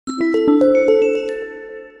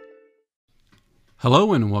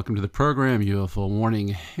Hello and welcome to the program UFO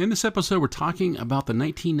Warning. In this episode, we're talking about the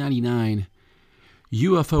 1999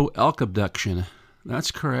 UFO Elk Abduction.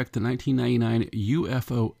 That's correct, the 1999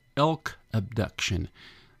 UFO Elk Abduction.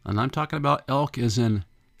 And I'm talking about elk as in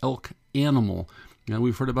elk animal. You know,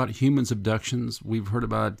 we've heard about humans abductions. We've heard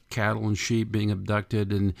about cattle and sheep being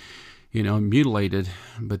abducted and, mutilated.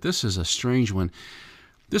 But this is a strange one.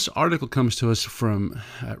 This article comes to us from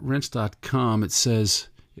rense.com. It says,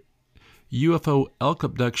 UFO elk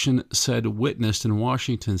abduction said witnessed in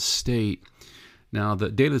Washington state. Now, the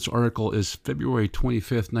date of this article is February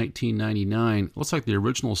 25th, 1999. It looks like the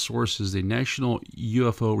original source is the National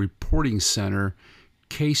UFO Reporting Center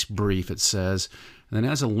case brief, it says. And then it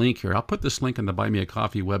has a link here. I'll put this link on the Buy Me a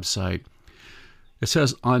Coffee website. It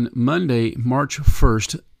says, on Monday, March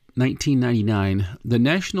 1st, 1999, the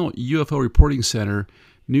National UFO Reporting Center,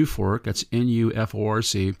 NUFORC, that's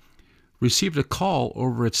NUFORC, received a call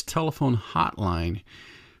over its telephone hotline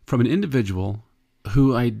from an individual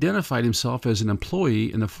who identified himself as an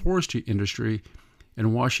employee in the forestry industry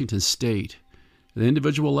in Washington state. The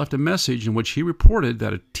individual left a message in which he reported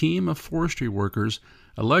that a team of forestry workers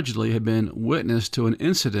allegedly had been witness to an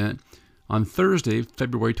incident on Thursday,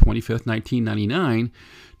 February 25th, 1999,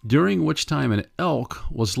 during which time an elk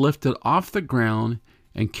was lifted off the ground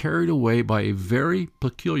and carried away by a very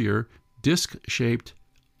peculiar disc-shaped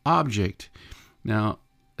object. Now,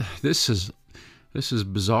 this is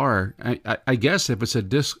bizarre. I guess if it's a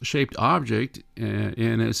disc-shaped object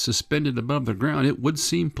and it's suspended above the ground, it would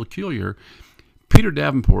seem peculiar. Peter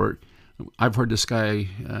Davenport, I've heard this guy,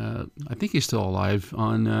 I think he's still alive,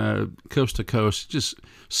 on Coast to Coast. Just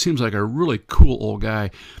seems like a really cool old guy.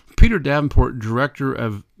 Peter Davenport, director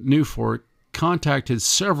of NUFORC, contacted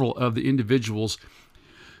several of the individuals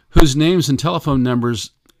whose names and telephone numbers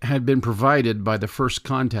had been provided by the first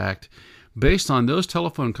contact. Based on those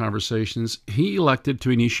telephone conversations, he elected to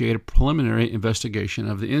initiate a preliminary investigation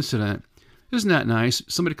of the incident. Isn't that nice?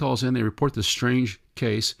 Somebody calls in, they report this strange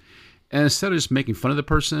case, and instead of just making fun of the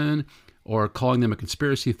person or calling them a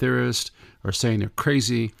conspiracy theorist or saying they're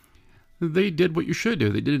crazy, they did what you should do.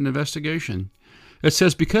 They did an investigation. It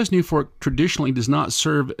says, because NUFORC traditionally does not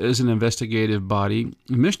serve as an investigative body,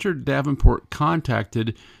 Mr. Davenport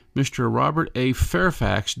contacted Mr. Robert A.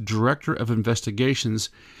 Fairfax, Director of Investigations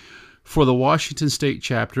for the Washington State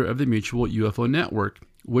chapter of the Mutual UFO Network,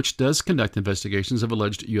 which does conduct investigations of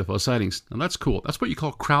alleged UFO sightings. Now, that's cool. That's what you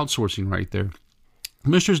call crowdsourcing right there.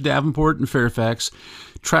 Messrs. Davenport and Fairfax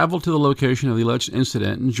traveled to the location of the alleged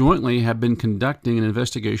incident and jointly have been conducting an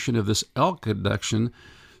investigation of this elk abduction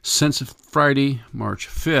since Friday, March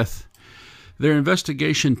 5th. Their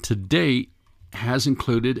investigation to date has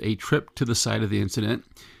included a trip to the site of the incident,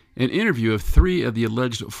 an interview of 3 of the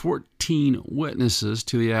alleged 14 witnesses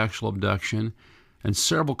to the actual abduction, and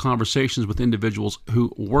several conversations with individuals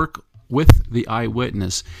who work with the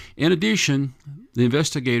eyewitness. In addition, the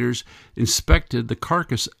investigators inspected the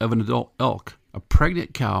carcass of an adult elk, a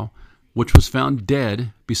pregnant cow, which was found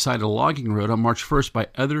dead beside a logging road on March 1st by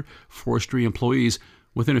other forestry employees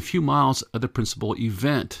within a few miles of the principal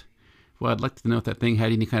event. Well, I'd like to know if that thing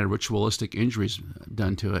had any kind of ritualistic injuries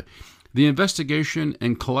done to it. The investigation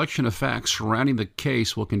and collection of facts surrounding the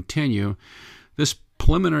case will continue. This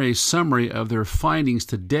preliminary summary of their findings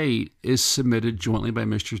to date is submitted jointly by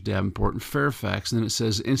Mr. Davenport and Fairfax, and then it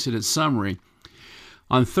says incident summary.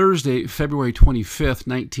 On Thursday, February 25th,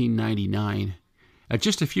 1999, at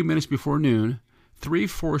just a few minutes before noon, 3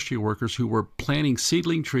 forestry workers who were planting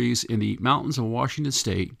seedling trees in the mountains of Washington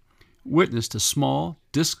state witnessed a small,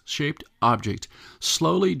 disc-shaped object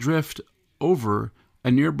slowly drift over a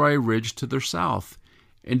nearby ridge to their south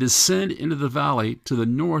and descend into the valley to the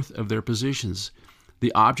north of their positions.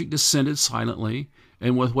 The object descended silently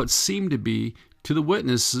and with what seemed to be, to the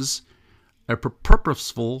witnesses, a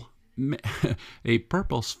purposeful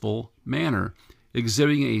manner,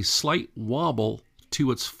 exhibiting a slight wobble to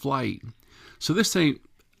its flight. So this thing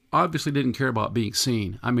obviously didn't care about being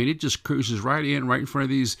seen. I mean, it just cruises right in front of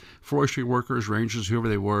these forestry workers, rangers, whoever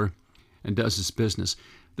they were, and does its business.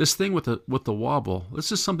 This thing with the wobble,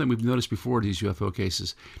 this is something we've noticed before in these UFO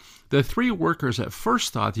cases. The 3 workers at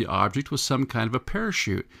first thought the object was some kind of a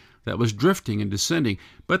parachute that was drifting and descending,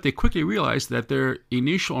 but they quickly realized that their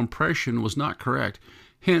initial impression was not correct.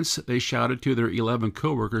 Hence, they shouted to their 11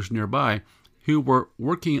 co-workers nearby who were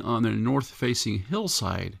working on their north-facing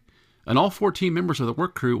hillside. And all 14 members of the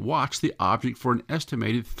work crew watched the object for an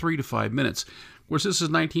estimated 3 to 5 minutes. Of course, this is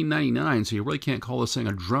 1999, so you really can't call this thing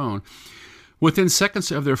a drone. Within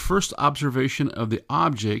seconds of their first observation of the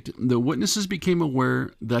object, the witnesses became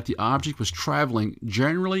aware that the object was traveling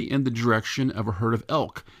generally in the direction of a herd of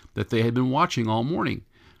elk that they had been watching all morning.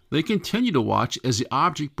 They continued to watch as the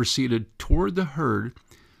object proceeded toward the herd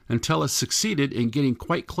until it succeeded in getting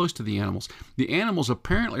quite close to the animals. The animals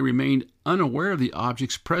apparently remained unaware of the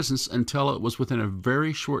object's presence until it was within a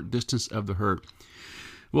very short distance of the herd.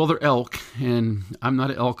 Well, they're elk, and I'm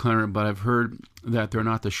not an elk hunter, but I've heard that they're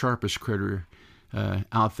not the sharpest critter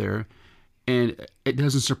out there. And it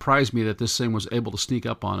doesn't surprise me that this thing was able to sneak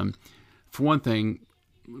up on them. For one thing,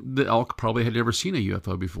 the elk probably had never seen a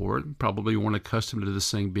UFO before, probably weren't accustomed to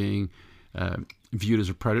this thing being viewed as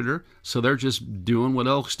a predator. So they're just doing what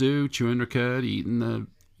elks do, chewing their cud, eating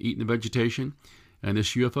the vegetation, and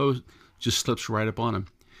this UFO just slips right up on them.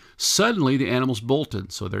 Suddenly, the animals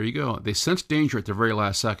bolted. So there you go. They sensed danger at the very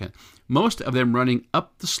last second, most of them running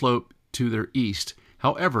up the slope to their east.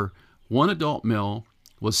 However, one adult male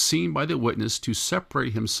was seen by the witness to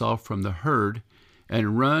separate himself from the herd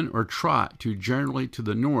and run or trot generally to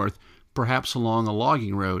the north, perhaps along a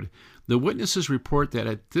logging road. The witnesses report that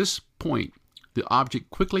at this point, the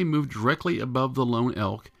object quickly moved directly above the lone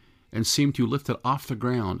elk and seemed to lift it off the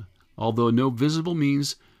ground, although no visible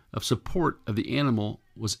means of support of the animal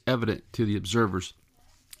was evident to the observers.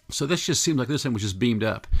 So this just seems like this thing was just beamed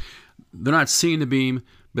up. They're not seeing the beam,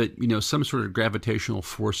 but some sort of gravitational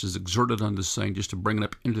force is exerted on this thing just to bring it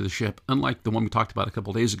up into the ship, unlike the one we talked about a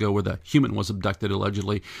couple of days ago where the human was abducted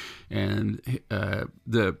allegedly, and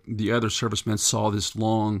the other servicemen saw this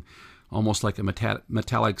long, almost like a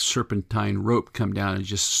metallic serpentine rope come down and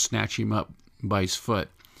just snatch him up by his foot.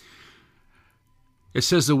 It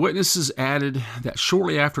says the witnesses added that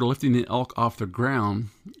shortly after lifting the elk off the ground,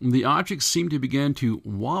 the object seemed to begin to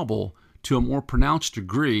wobble to a more pronounced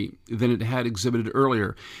degree than it had exhibited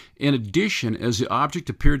earlier. In addition, as the object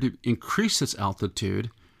appeared to increase its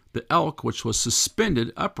altitude, the elk, which was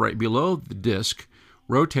suspended upright below the disc,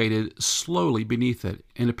 rotated slowly beneath it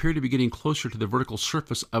and appeared to be getting closer to the vertical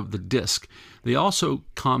surface of the disc. They also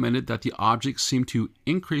commented that the object seemed to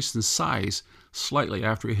increase in size slightly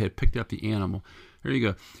after it had picked up the animal. There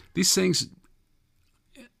you go. These things,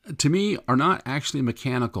 to me, are not actually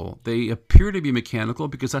mechanical. They appear to be mechanical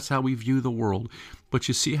because that's how we view the world. But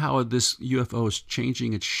you see how this UFO is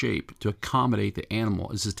changing its shape to accommodate the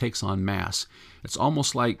animal as it takes on mass. It's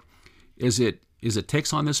almost like as it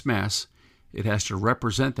takes on this mass, it has to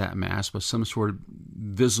represent that mass with some sort of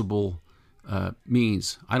visible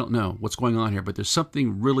means. I don't know what's going on here, but there's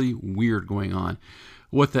something really weird going on.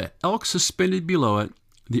 With the elk suspended below it,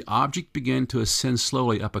 the object began to ascend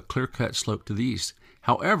slowly up a clear-cut slope to the east.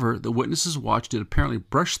 However, the witnesses watched it apparently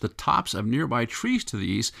brush the tops of nearby trees to the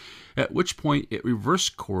east, at which point it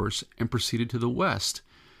reversed course and proceeded to the west.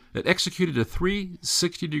 It executed a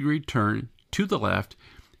 360-degree turn to the left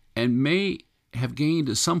and may have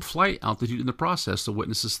gained some flight altitude in the process, the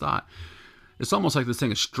witnesses thought. It's almost like this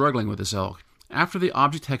thing is struggling with this elk. After the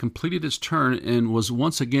object had completed its turn and was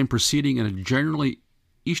once again proceeding in a generally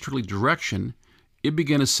easterly direction, it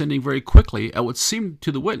began ascending very quickly at what seemed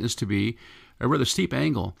to the witness to be a rather steep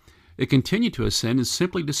angle. It continued to ascend and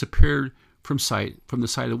simply disappeared from the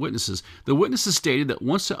sight of witnesses. The witnesses stated that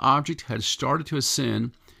once the object had started to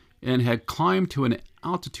ascend and had climbed to an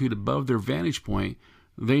altitude above their vantage point,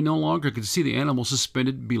 they no longer could see the animal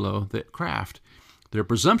suspended below the craft. Their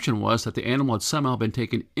presumption was that the animal had somehow been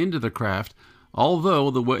taken into the craft,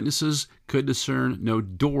 although the witnesses could discern no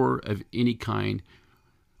door of any kind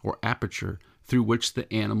or aperture through which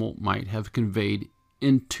the animal might have conveyed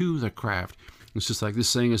into the craft. It's just like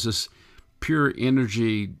this thing is this pure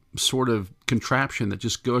energy sort of contraption that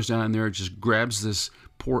just goes down there, just grabs this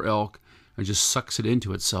poor elk and just sucks it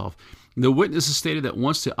into itself. The witnesses stated that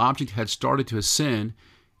once the object had started to ascend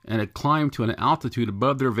and had climbed to an altitude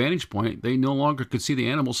above their vantage point, they no longer could see the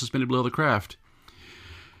animal suspended below the craft.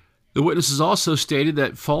 The witnesses also stated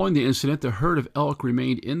that following the incident, the herd of elk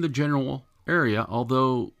remained in the general area,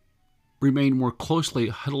 although remained more closely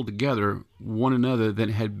huddled together one another than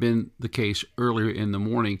had been the case earlier in the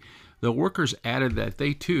morning. The workers added that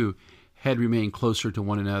they too had remained closer to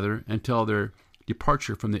one another until their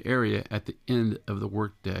departure from the area at the end of the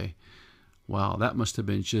workday. Wow, that must have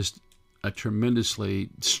been just a tremendously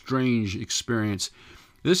strange experience.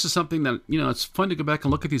 This is something that, it's fun to go back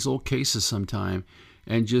and look at these old cases sometime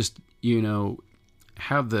and just,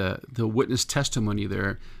 have the witness testimony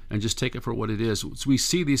there and just take it for what it is. So we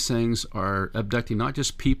see these things are abducting not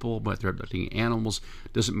just people, but they're abducting animals.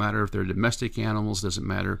 Doesn't matter if they're domestic animals, doesn't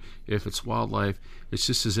matter if it's wildlife. It's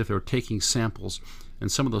just as if they're taking samples,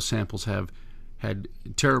 and some of those samples have had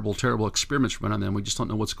terrible, terrible experiments run on them. We just don't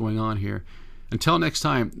know what's going on here. Until next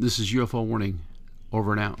time, this is UFO Warning,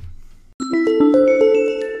 over and out.